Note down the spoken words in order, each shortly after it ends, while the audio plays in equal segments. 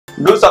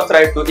Do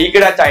subscribe to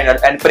Ekeeda channel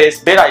and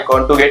press bell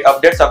icon to get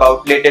updates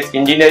about latest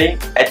engineering,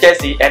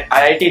 HSC and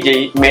IIT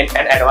JEE main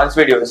and advanced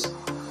videos.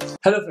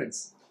 Hello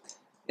friends.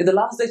 In the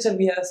last lecture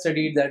we have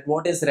studied that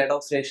what is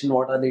redox reaction,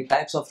 what are the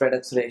types of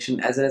redox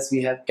reaction, as well as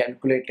we have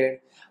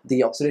calculated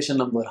the oxidation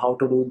number, how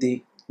to do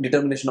the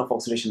determination of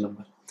oxidation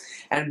number.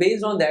 And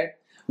based on that,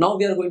 now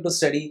we are going to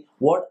study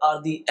what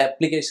are the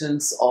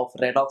applications of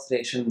redox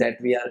reaction that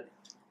we are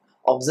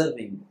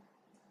observing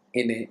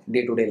in a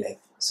day-to-day life.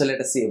 So let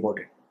us see about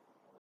it.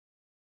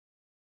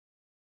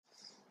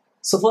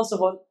 So first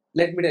of all,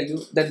 let me tell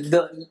you that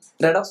the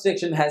redox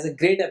reaction has a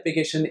great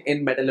application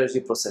in metallurgy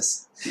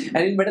process. And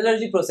in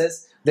metallurgy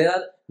process, there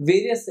are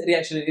various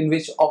reactions in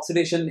which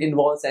oxidation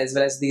involves as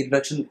well as the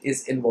reduction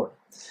is involved.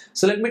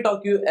 So let me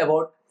talk you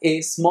about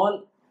a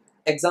small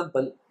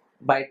example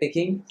by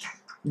taking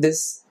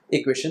this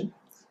equation,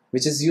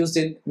 which is used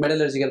in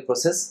metallurgical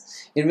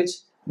process, in which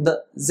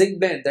the zinc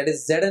band, that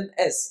is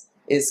ZnS,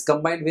 is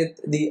combined with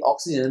the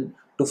oxygen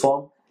to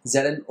form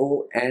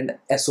ZnO and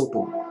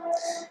SO2.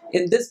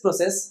 In this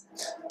process,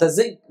 the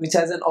zinc, which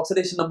has an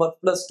oxidation number of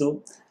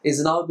 +2,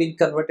 is now being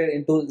converted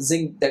into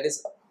zinc that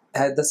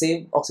has the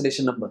same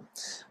oxidation number.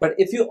 But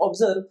if you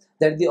observe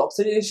that the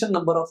oxidation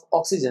number of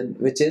oxygen,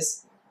 which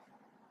is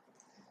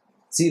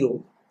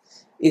 0,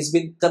 is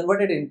being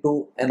converted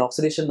into an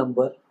oxidation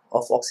number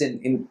of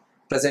oxygen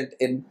present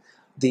in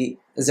the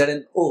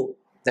ZnO,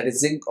 that is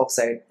zinc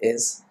oxide,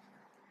 is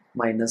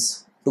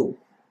 -2.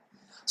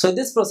 So in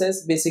this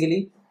process,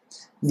 basically,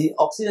 the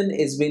oxygen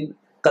is being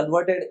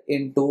converted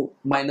into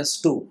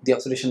 -2, the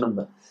oxidation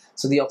number.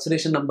 So the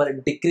oxidation number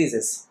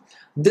decreases.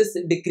 This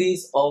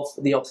decrease of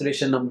the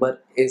oxidation number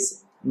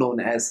is known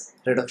as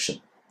reduction.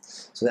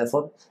 So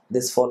therefore,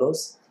 this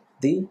follows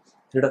the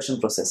reduction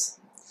process.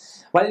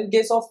 While in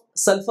case of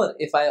sulfur,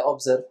 if I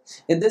observe,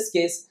 in this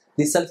case,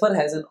 the sulfur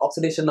has an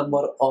oxidation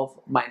number of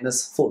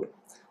 -4.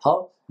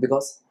 How?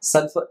 Because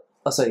sulfur,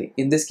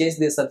 in this case,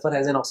 the sulfur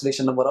has an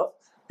oxidation number of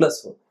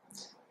 +4,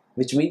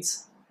 which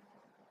means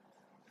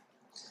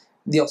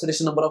the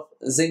oxidation number of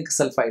zinc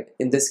sulfide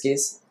in this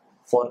case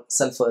for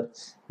sulfur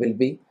will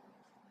be,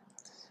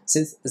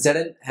 since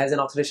Zn has an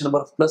oxidation number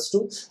of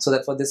 +2, so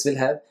therefore this will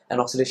have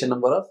an oxidation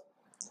number of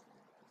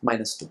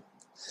 -2.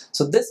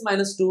 So this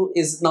 -2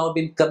 is now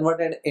being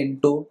converted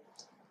into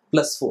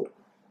 +4.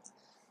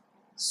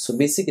 So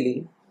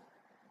basically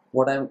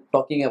what I am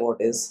talking about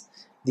is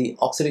the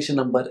oxidation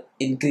number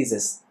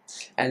increases,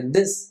 and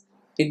this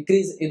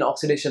increase in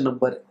oxidation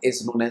number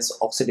is known as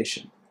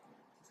oxidation.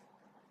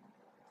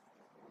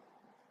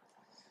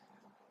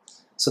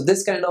 So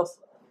this kind of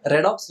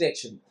redox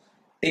reaction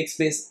takes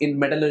place in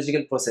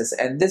metallurgical process,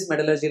 and this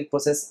metallurgical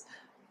process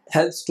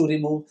helps to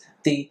remove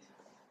the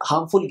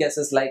harmful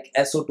gases like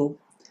SO2,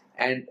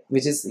 and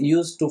which is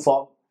used to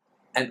form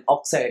an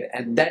oxide,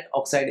 and that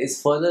oxide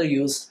is further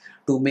used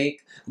to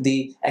make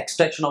the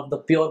extraction of the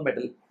pure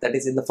metal, that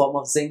is in the form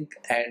of zinc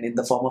and in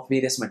the form of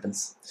various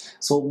metals.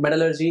 So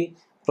metallurgy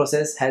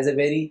process has a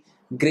very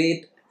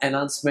great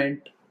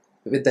enhancement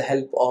with the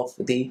help of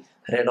the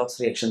redox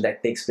reaction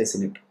that takes place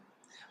in it.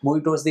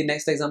 Moving towards the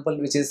next example,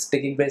 which is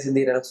taking place in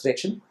the redox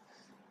reaction.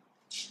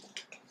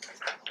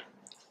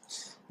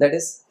 That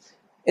is,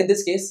 in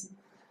this case,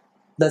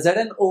 the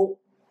ZnO,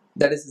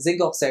 that is zinc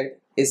oxide,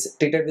 is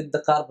treated with the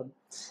carbon,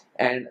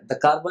 and the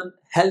carbon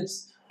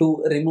helps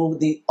to remove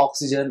the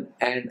oxygen,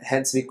 and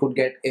hence we could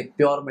get a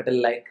pure metal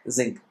like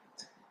zinc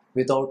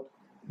without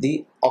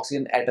the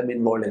oxygen atom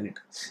involved in it.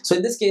 So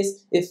in this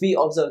case, if we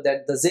observe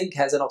that the zinc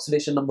has an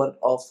oxidation number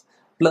of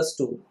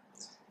 +2,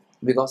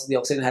 because the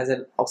oxygen has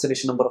an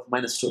oxidation number of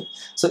 -2,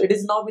 so it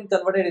is now been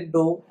converted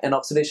into an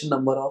oxidation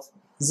number of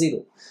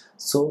 0.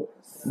 So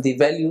the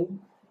value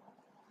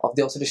of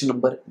the oxidation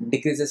number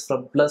decreases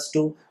from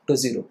 +2 to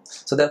 0.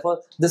 So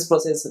therefore this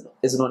process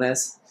is known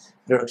as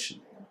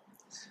reduction.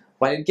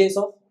 While in case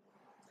of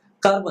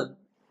carbon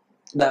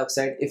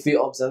dioxide, if we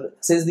observe,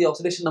 since the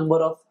oxidation number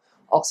of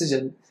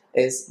oxygen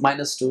is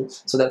 -2,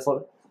 so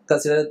therefore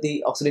consider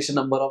the oxidation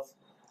number of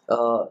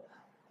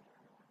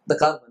the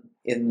carbon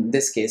in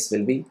this case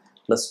will be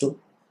 +2,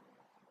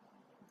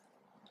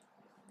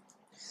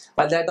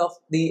 while that of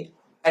the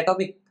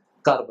atomic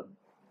carbon,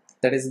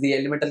 that is the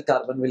elemental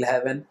carbon, will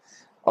have an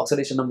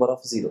oxidation number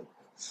of 0.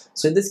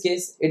 So in this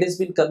case, it has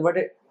been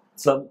converted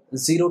from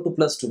 0 to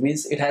 +2,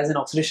 means it has an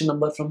oxidation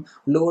number from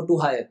lower to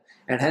higher,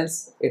 and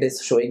hence it is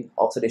showing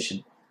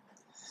oxidation.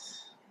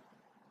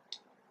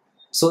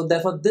 So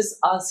therefore this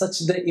are such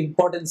the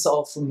importance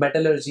of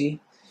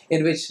metallurgy,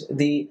 in which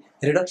the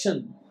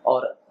reduction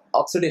or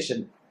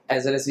oxidation,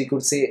 as well as we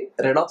could say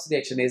redox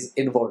reaction, is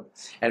involved,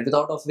 and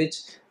without of which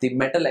the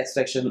metal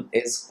extraction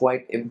is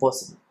quite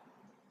impossible.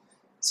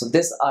 So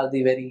these are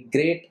the very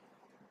great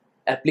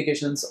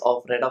applications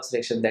of redox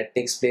reaction that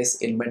takes place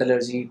in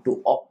metallurgy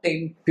to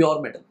obtain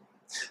pure metal.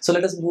 So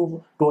let us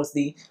move towards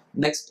the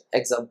next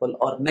example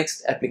or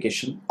next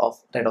application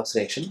of redox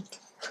reaction,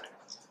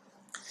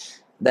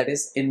 that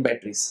is in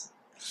batteries.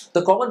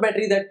 The common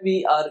battery that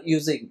we are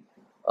using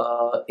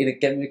in a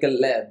chemical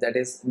lab, that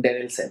is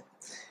Daniel cell,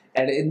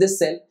 and in this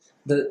cell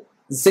the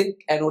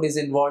zinc anode is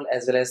involved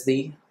as well as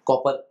the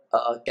copper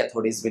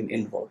cathode is been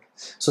involved.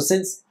 So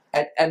since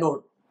at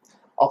anode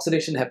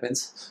oxidation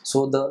happens,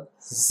 so the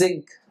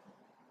zinc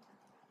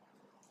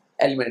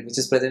element which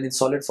is present in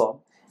solid form,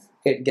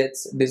 it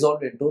gets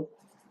dissolved into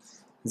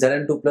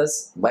Zn2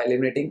 plus by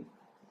eliminating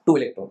 2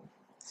 electron.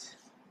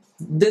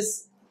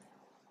 This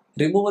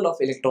removal of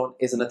electron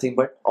is nothing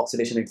but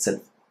oxidation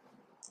itself.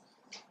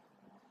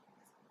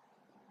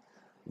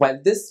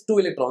 While these 2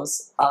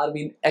 electrons are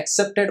being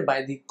accepted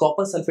by the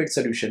copper sulfate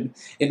solution,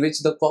 in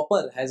which the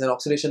copper has an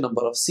oxidation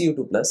number of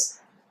Cu2 plus.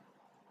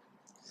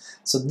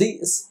 So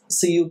these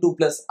Cu2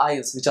 plus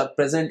ions which are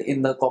present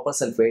in the copper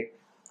sulfate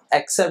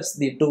accepts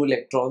the 2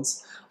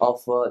 electrons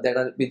of that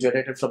are being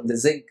generated from the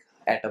zinc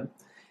atom,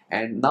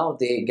 and now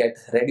they get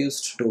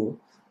reduced to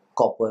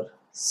copper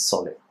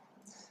solid,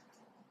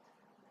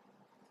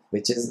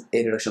 which is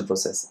a reduction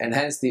process, and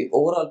hence the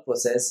overall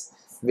process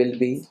will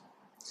be,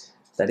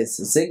 that is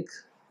zinc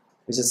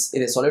which is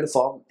in a solid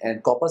form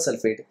and copper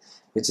sulfate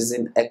which is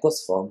in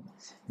aqueous form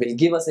will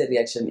give us a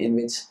reaction in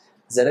which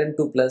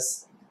Zn2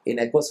 plus in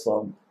aqueous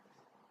form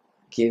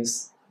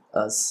gives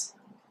us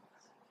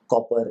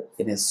copper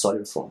in a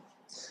solid form.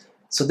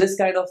 So this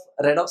kind of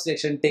redox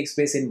reaction takes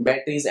place in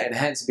batteries, and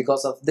hence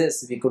because of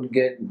this we could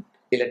get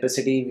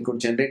electricity, we could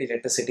generate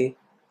electricity,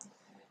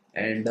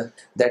 and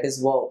that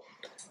is what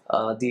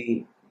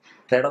the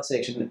redox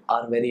reaction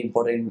are very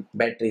important in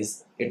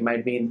batteries. It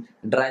might be in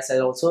dry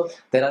cell also.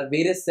 There are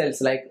various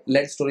cells like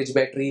lead storage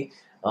battery,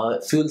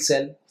 fuel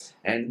cell,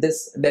 and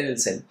this Daniel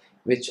cell,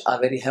 which are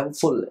very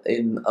helpful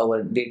in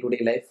our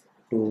day-to-day life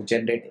to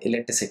generate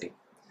electricity.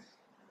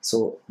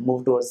 So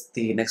move towards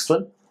the next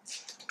one.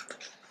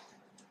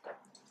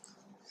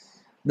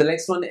 The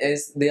next one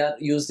is they are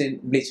used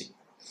in bleaching.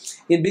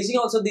 In bleaching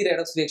also the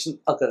redox reaction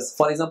occurs.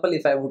 For example,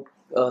 if I would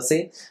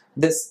say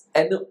this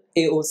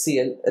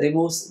NaOCl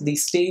removes the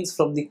stains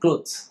from the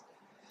clothes.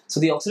 So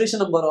the oxidation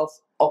number of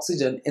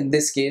oxygen in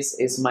this case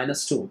is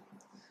 -2.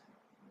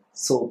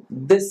 So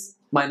this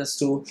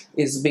 -2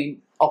 is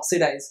being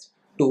oxidized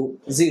to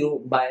 0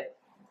 by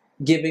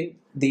giving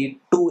the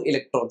 2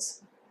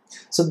 electrons.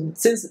 So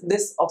since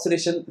this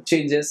oxidation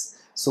changes,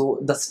 so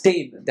the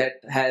stain that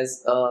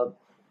has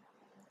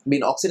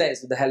been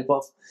oxidized with the help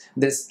of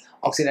this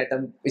oxygen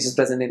atom which is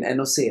present in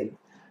NaOCl,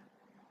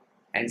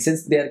 and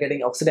since they are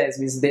getting oxidized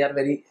means they are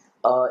very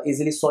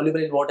easily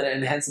soluble in water,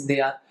 and hence they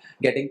are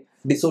getting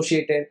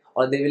dissociated,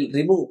 or they will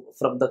remove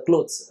from the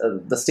clothes,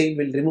 the stain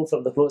will remove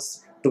from the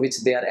clothes to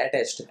which they are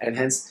attached, and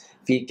hence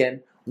we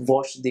can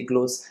wash the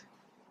clothes,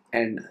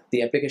 and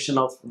the application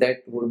of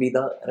that would be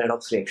the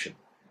redox reaction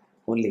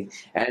only.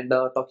 And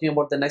talking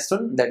about the next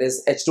one, that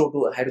is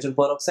H2O2 hydrogen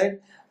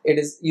peroxide, it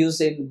is used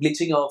in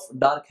bleaching of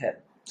dark hair,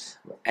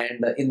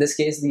 and in this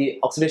case the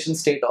oxidation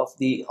state of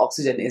the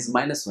oxygen is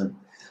 -1.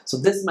 So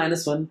this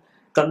 -1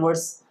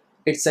 converts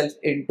itself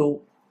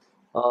into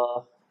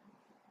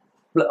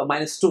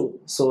 -2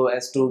 so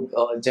as to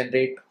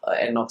generate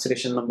an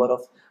oxidation number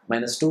of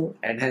 -2,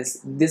 and hence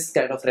this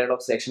kind of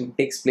redox reaction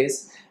takes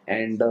place,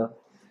 and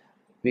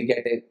we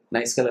get a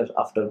nice color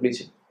after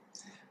bleaching.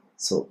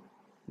 So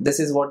this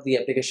is what the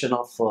application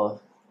of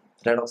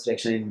redox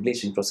reaction in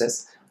bleaching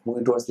process.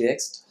 Moving towards the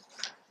next.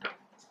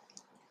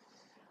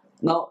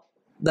 Now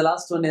the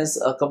last one is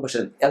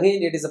combustion.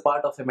 Again, it is a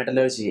part of a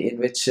metallurgy in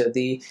which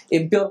the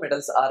impure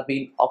metals are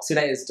being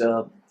oxidized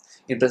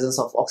in presence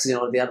of oxygen,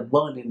 or they are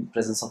burned in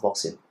presence of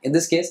oxygen. In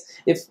this case,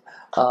 if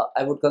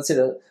I would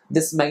consider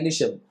this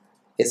magnesium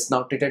is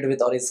now treated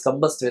with or is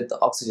combusted with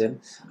oxygen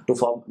to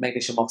form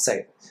magnesium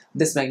oxide.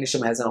 This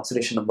magnesium has an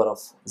oxidation number of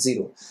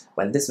 0,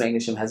 while this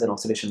magnesium has an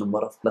oxidation number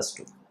of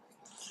 +2.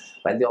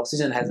 While the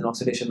oxygen has an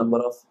oxidation number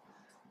of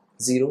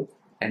 0,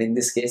 and in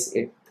this case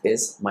it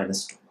is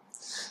 -2.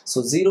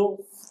 So 0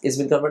 is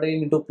been converted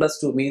into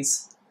 +2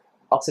 means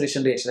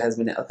oxidation reaction has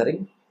been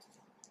occurring,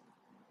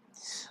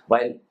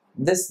 while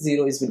this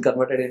 0 is been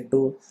converted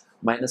into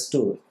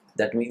 -2,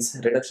 that means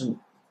reduction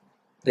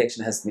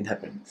reaction has been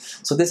happened.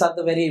 So these are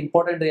the very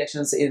important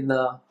reactions in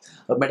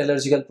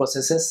metallurgical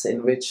processes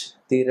in which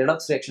the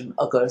redox reaction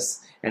occurs,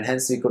 and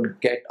hence we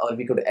could get or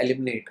we could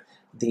eliminate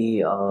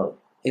the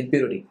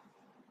impurity.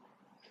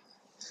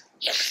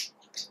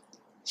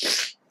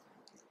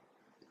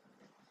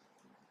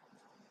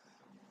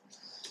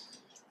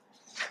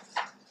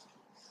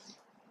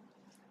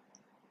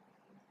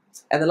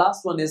 And the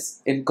last one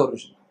is in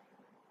corrosion.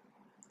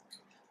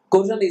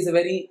 Corrosion is a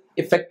very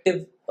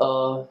effective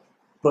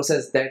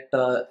process that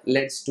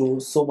leads to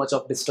so much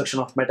of destruction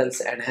of metals,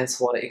 and hence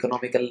for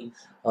economical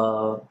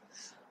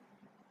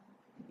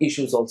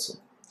issues also.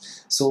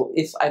 So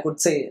if I could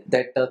say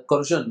that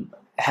corrosion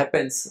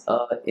happens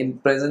in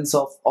presence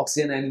of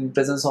oxygen and in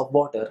presence of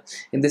water,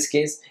 in this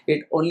case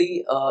it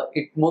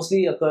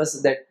mostly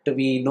occurs that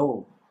we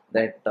know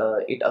that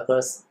it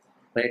occurs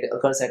when it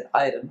occurs at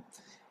iron.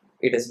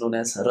 It is known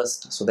as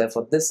rust. So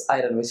therefore this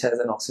iron, which has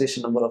an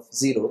oxidation number of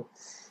 0,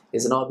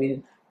 is now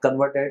being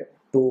converted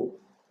to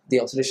the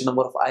oxidation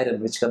number of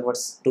iron, which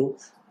converts to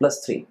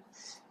 +3.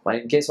 While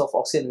in case of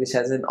oxygen, which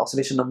has an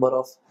oxidation number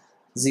of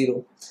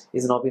 0,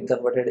 is now being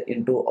converted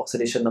into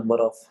oxidation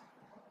number of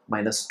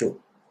 -2.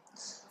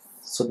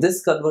 So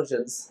this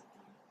conversions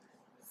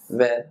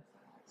where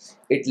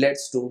it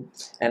leads to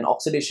an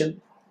oxidation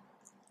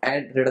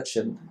and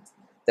reduction,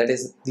 that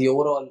is the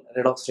overall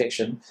redox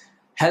reaction,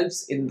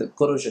 helps in the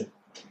corrosion,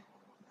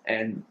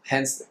 and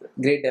hence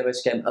great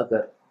damage can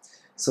occur.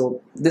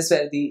 So this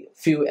were the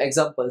few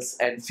examples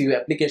and few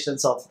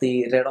applications of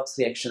the redox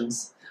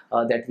reactions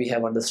that we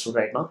have understood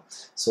right now.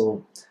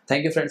 So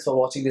thank you friends for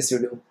watching this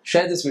video.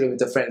 Share this video with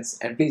your friends,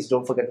 and please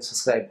don't forget to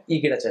subscribe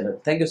Ekeeda channel.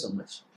 Thank you so much.